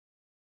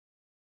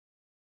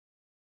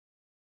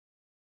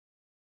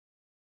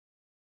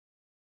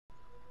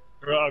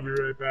I'll be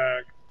right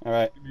back. All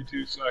right. Give me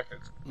 2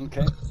 seconds.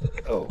 Okay.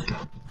 Oh.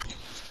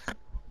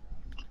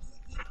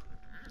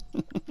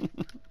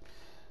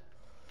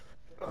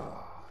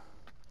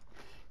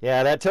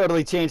 Yeah, that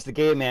totally changed the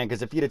game, man,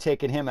 because if you'd have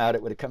taken him out,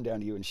 it would have come down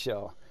to you and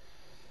Shell.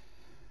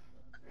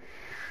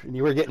 And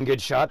you were getting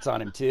good shots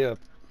on him, too.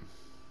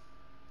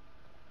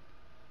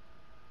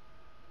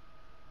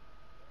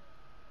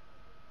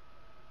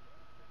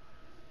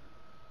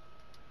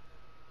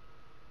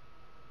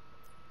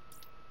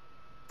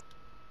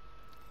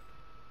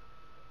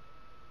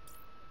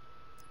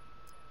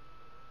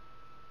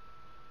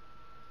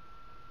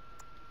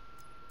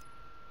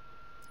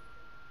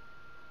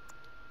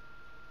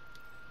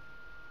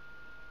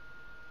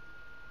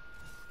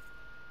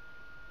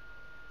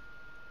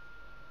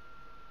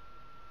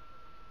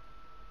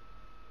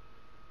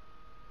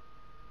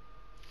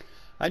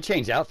 I'd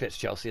change outfits,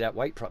 Chelsea. That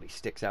white probably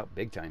sticks out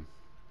big time.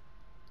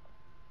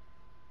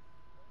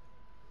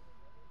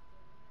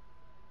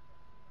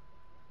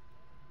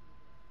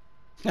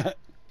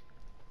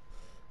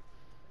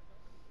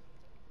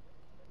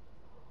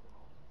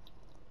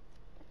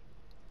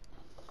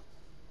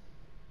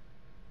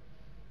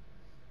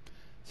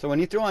 So when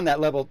you threw on that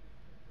level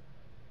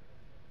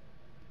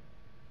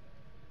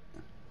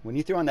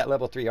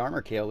 3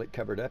 armor, Kale, it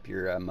covered up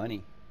your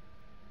money.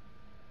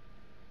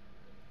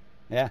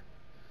 Yeah.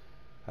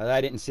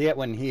 I didn't see it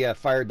when he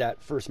fired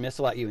that first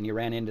missile at you and you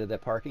ran into the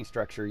parking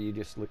structure. You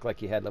just looked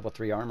like you had level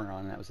 3 armor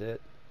on, and that was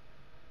it.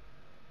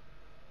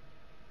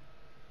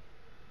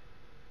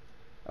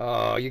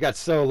 Oh, you got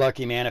so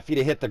lucky, man. If you'd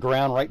have hit the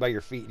ground right by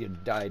your feet, you'd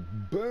have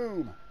died.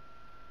 Boom!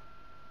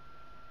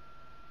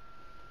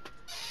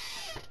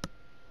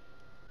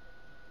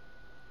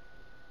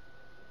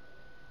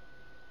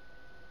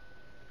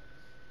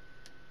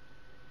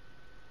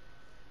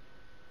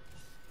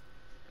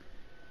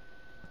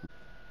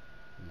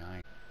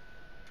 Nice.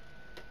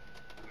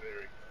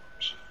 There he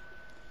goes.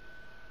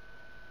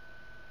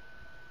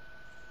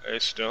 Hey,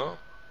 Stone.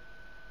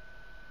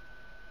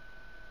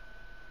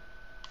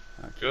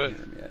 I can't Good. hear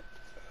him yet.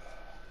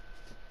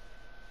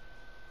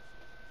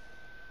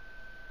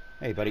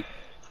 Hey, buddy.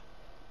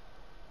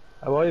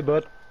 How are you,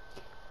 bud?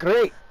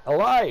 Great!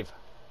 Alive!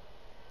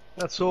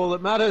 That's all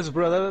that matters,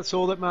 brother. That's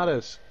all that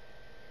matters.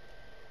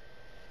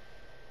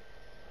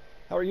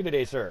 How are you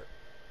today, sir?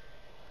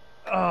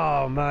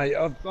 Oh, mate,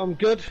 I'm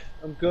good.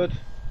 I'm good.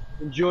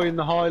 Enjoying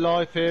the high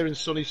life here in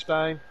sunny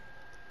Spain.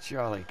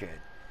 Jolly good.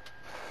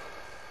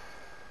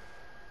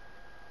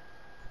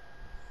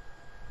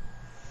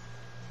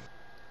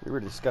 We were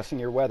discussing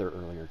your weather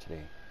earlier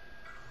today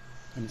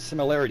and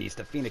similarities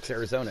to Phoenix,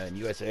 Arizona, and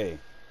USA.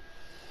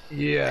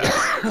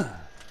 Yeah.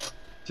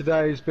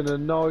 Today's been a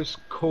nice,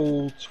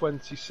 cool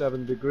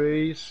 27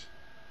 degrees.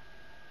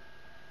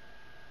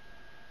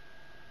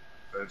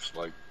 It's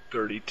like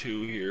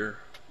 32 here.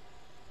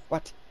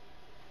 What?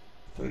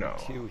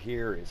 32 No.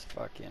 here is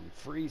fucking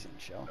freezing,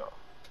 Shell.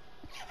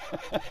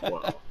 No.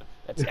 Wow.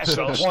 That's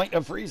actually the point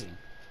of freezing.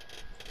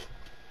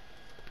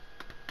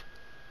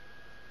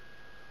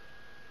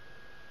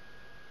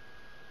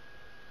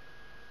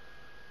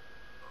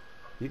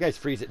 You guys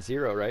freeze at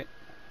 0, right?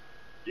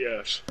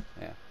 Yes.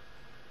 Yeah.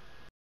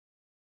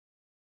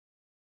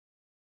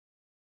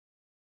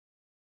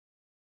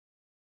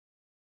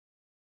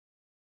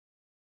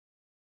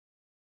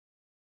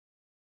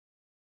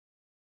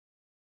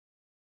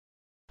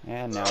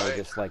 And now we're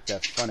just like the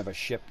front of a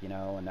ship, you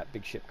know, and that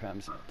big ship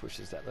comes and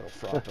pushes that little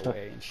froth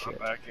away and shit. I'm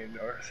back in,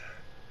 Darth.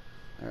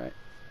 All right.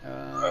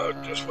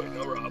 Just waiting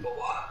on Robbo.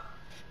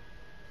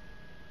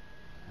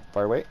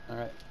 Far away? All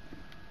right.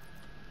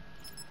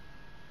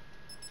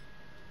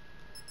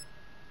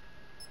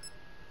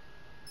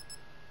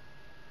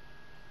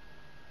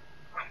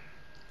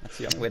 That's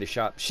the only way to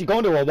shop. She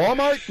going to a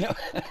Walmart?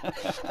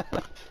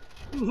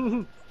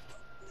 No.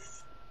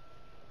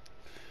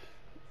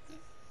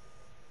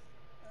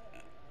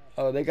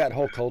 Oh, they got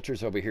whole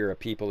cultures over here of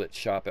people that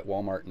shop at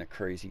Walmart in the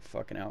crazy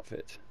fucking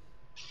outfits.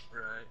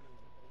 Right.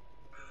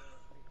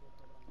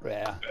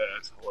 Yeah.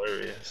 That's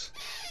hilarious.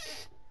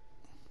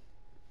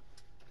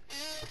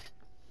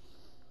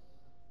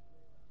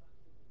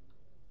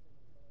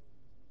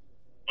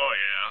 Oh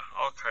yeah,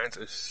 all kinds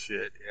of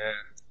shit. Yeah.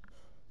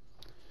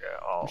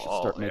 Yeah. We should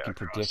start making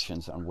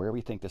predictions on where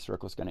we think the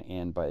circle's going to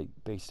end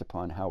based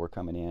upon how we're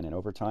coming in, and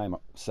over time,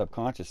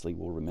 subconsciously,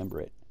 we'll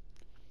remember it.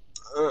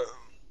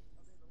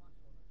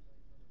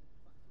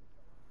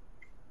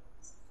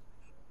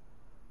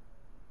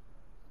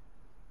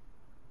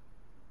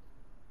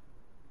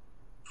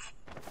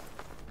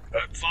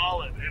 I'm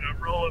falling and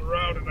I'm rolling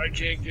around and I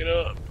can't get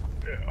up.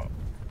 Yeah.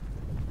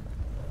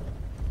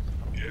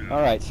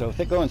 All right, so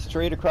they're going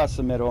straight across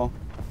the middle.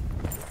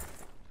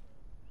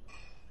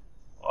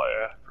 Oh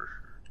yeah, for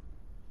sure.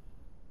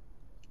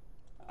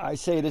 I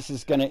say this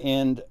is going to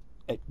end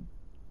at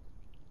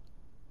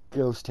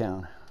Ghost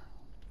Town.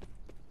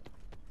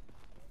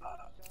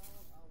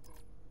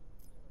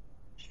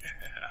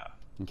 Yeah.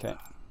 Okay.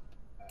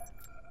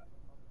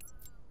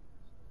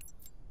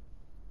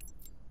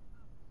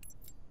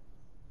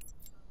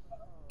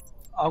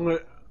 I'm gonna.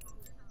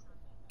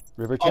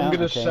 Rivertown. I'm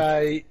gonna okay.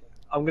 say.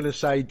 I'm gonna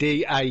say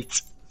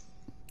D8.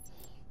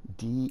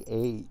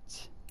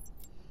 D8.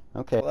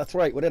 Okay, well, that's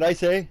right. What did I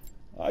say?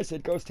 I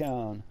said Ghost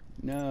Town.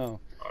 No.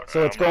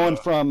 So it's going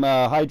from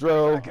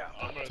Hydro I'm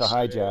gonna to say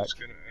Hijack. it's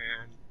gonna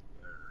end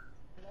there.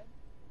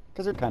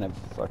 Because they're kind of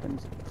fucking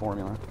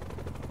formula.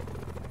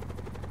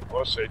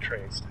 I'll say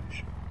train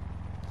station.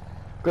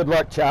 Good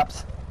luck,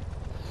 chaps.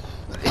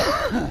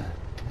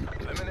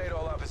 Eliminate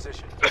all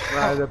opposition.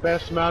 May the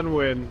best man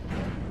win.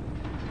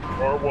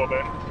 Or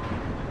woman.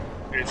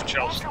 It's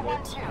Chelsea. Enter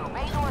 1-2.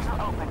 Main doors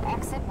are open.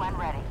 Exit when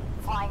ready.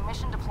 Flying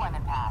mission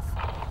deployment path.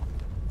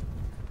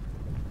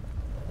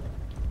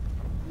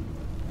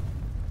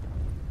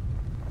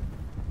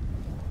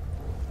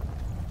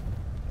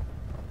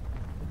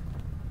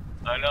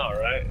 I know,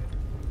 right?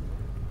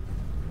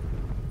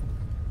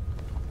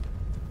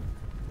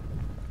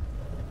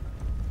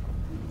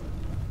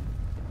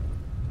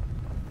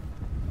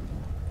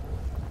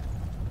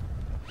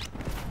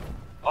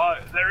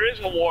 There is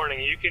a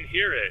warning. You can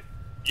hear it.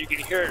 You can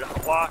hear it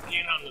lock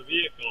in on the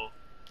vehicle.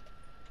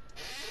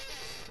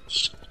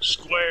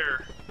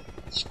 Square.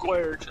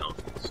 Square,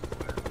 Chelsea.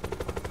 Square.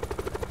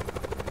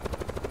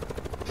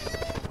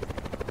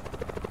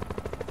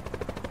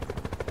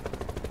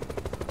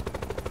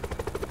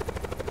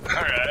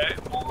 Alright.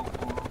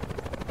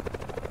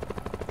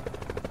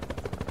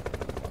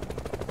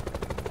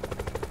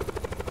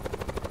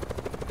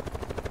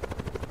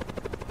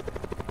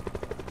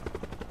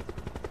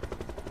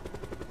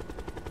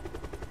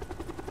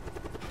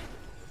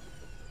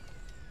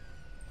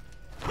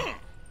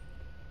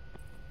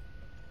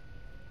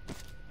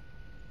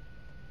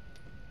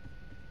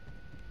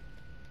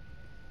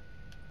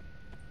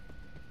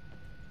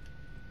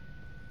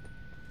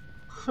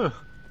 Fucking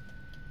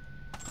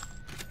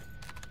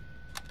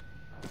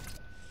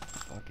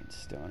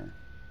stoner.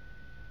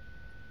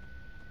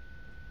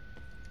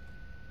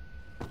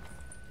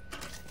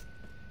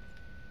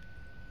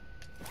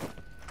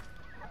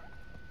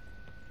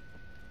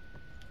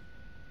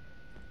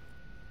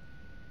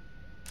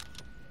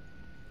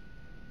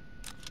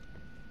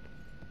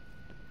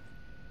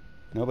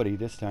 Nobody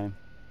this time.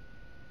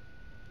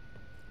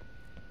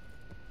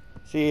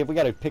 See, if we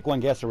got to pick one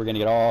guesser, we're going to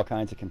get all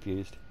kinds of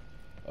confused.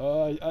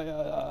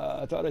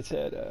 I thought I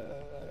said, I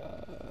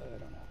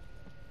don't know.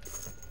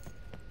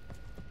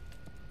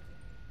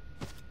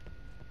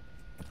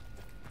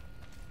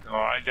 No,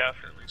 I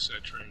definitely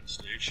said train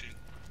station.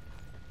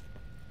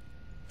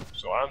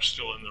 So I'm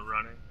still in the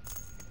running.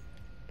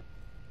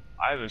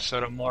 I haven't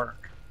set a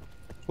mark.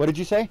 What did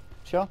you say,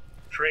 Shell?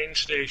 Train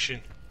station.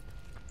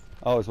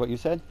 Oh, is what you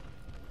said?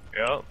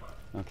 Yep.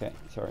 Okay,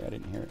 sorry, I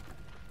didn't hear it.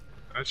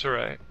 That's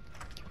alright.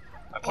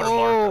 I put a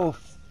mark Oh,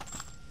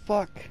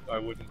 fuck. I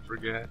wouldn't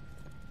forget.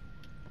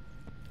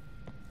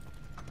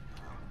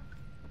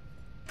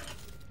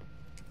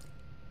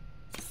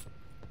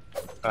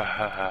 Oh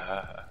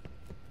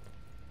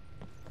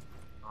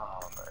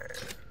man.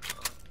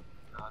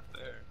 Not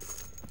there.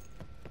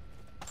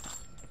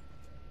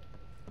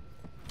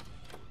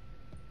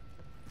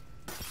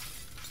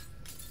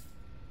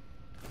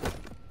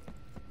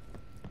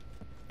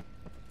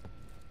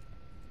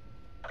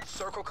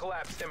 Circle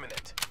collapse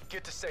imminent.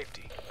 Get to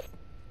safety.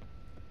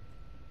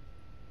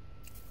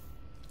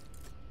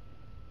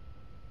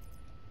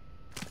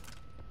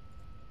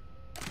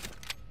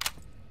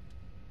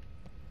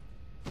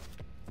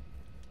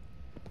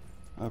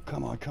 Oh,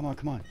 come on, come on,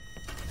 come on.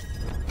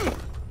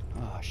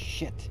 Oh,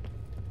 shit.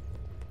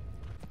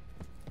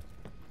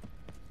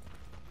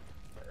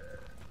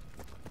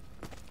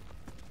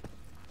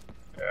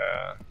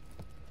 Yeah.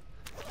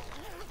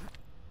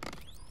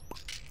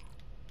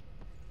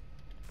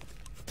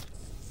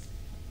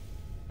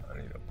 I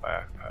need a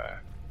backpack.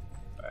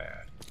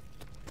 Bad.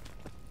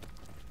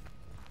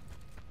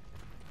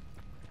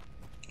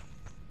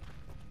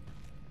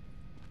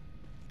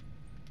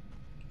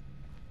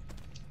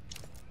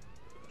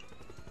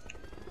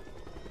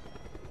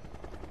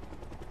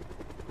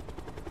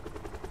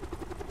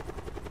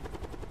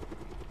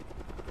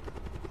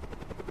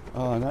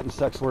 Oh, nothing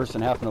sucks worse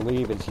than having to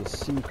leave is you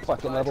see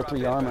fucking level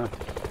 3 armor.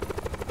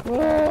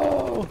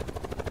 Whoa!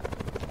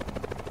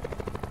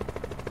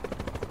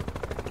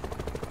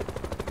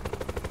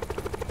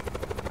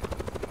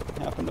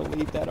 Having to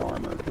leave that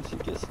armor because you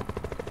just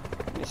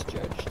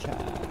misjudged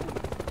time.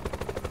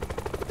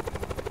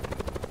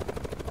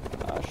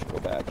 I should go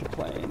back to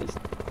playing as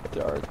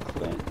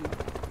DarthClinton.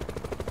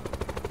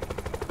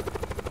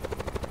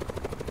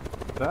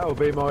 That'll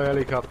be my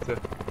helicopter.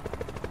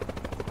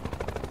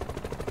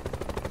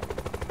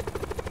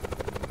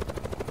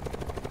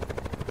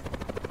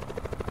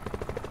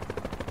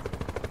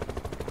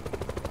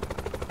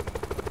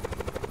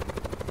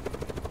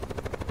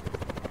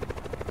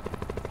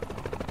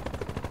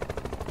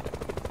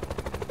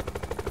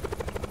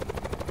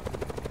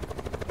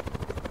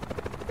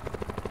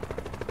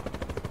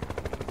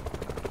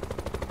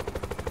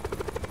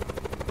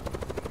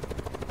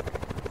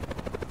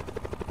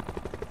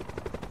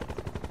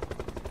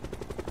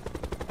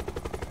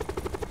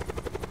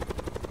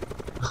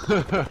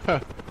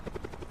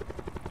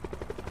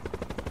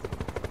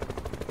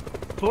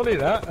 funny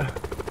that.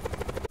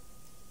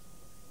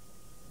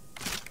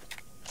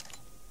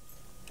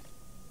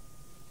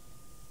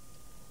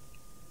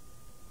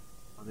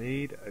 I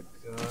need a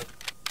gun.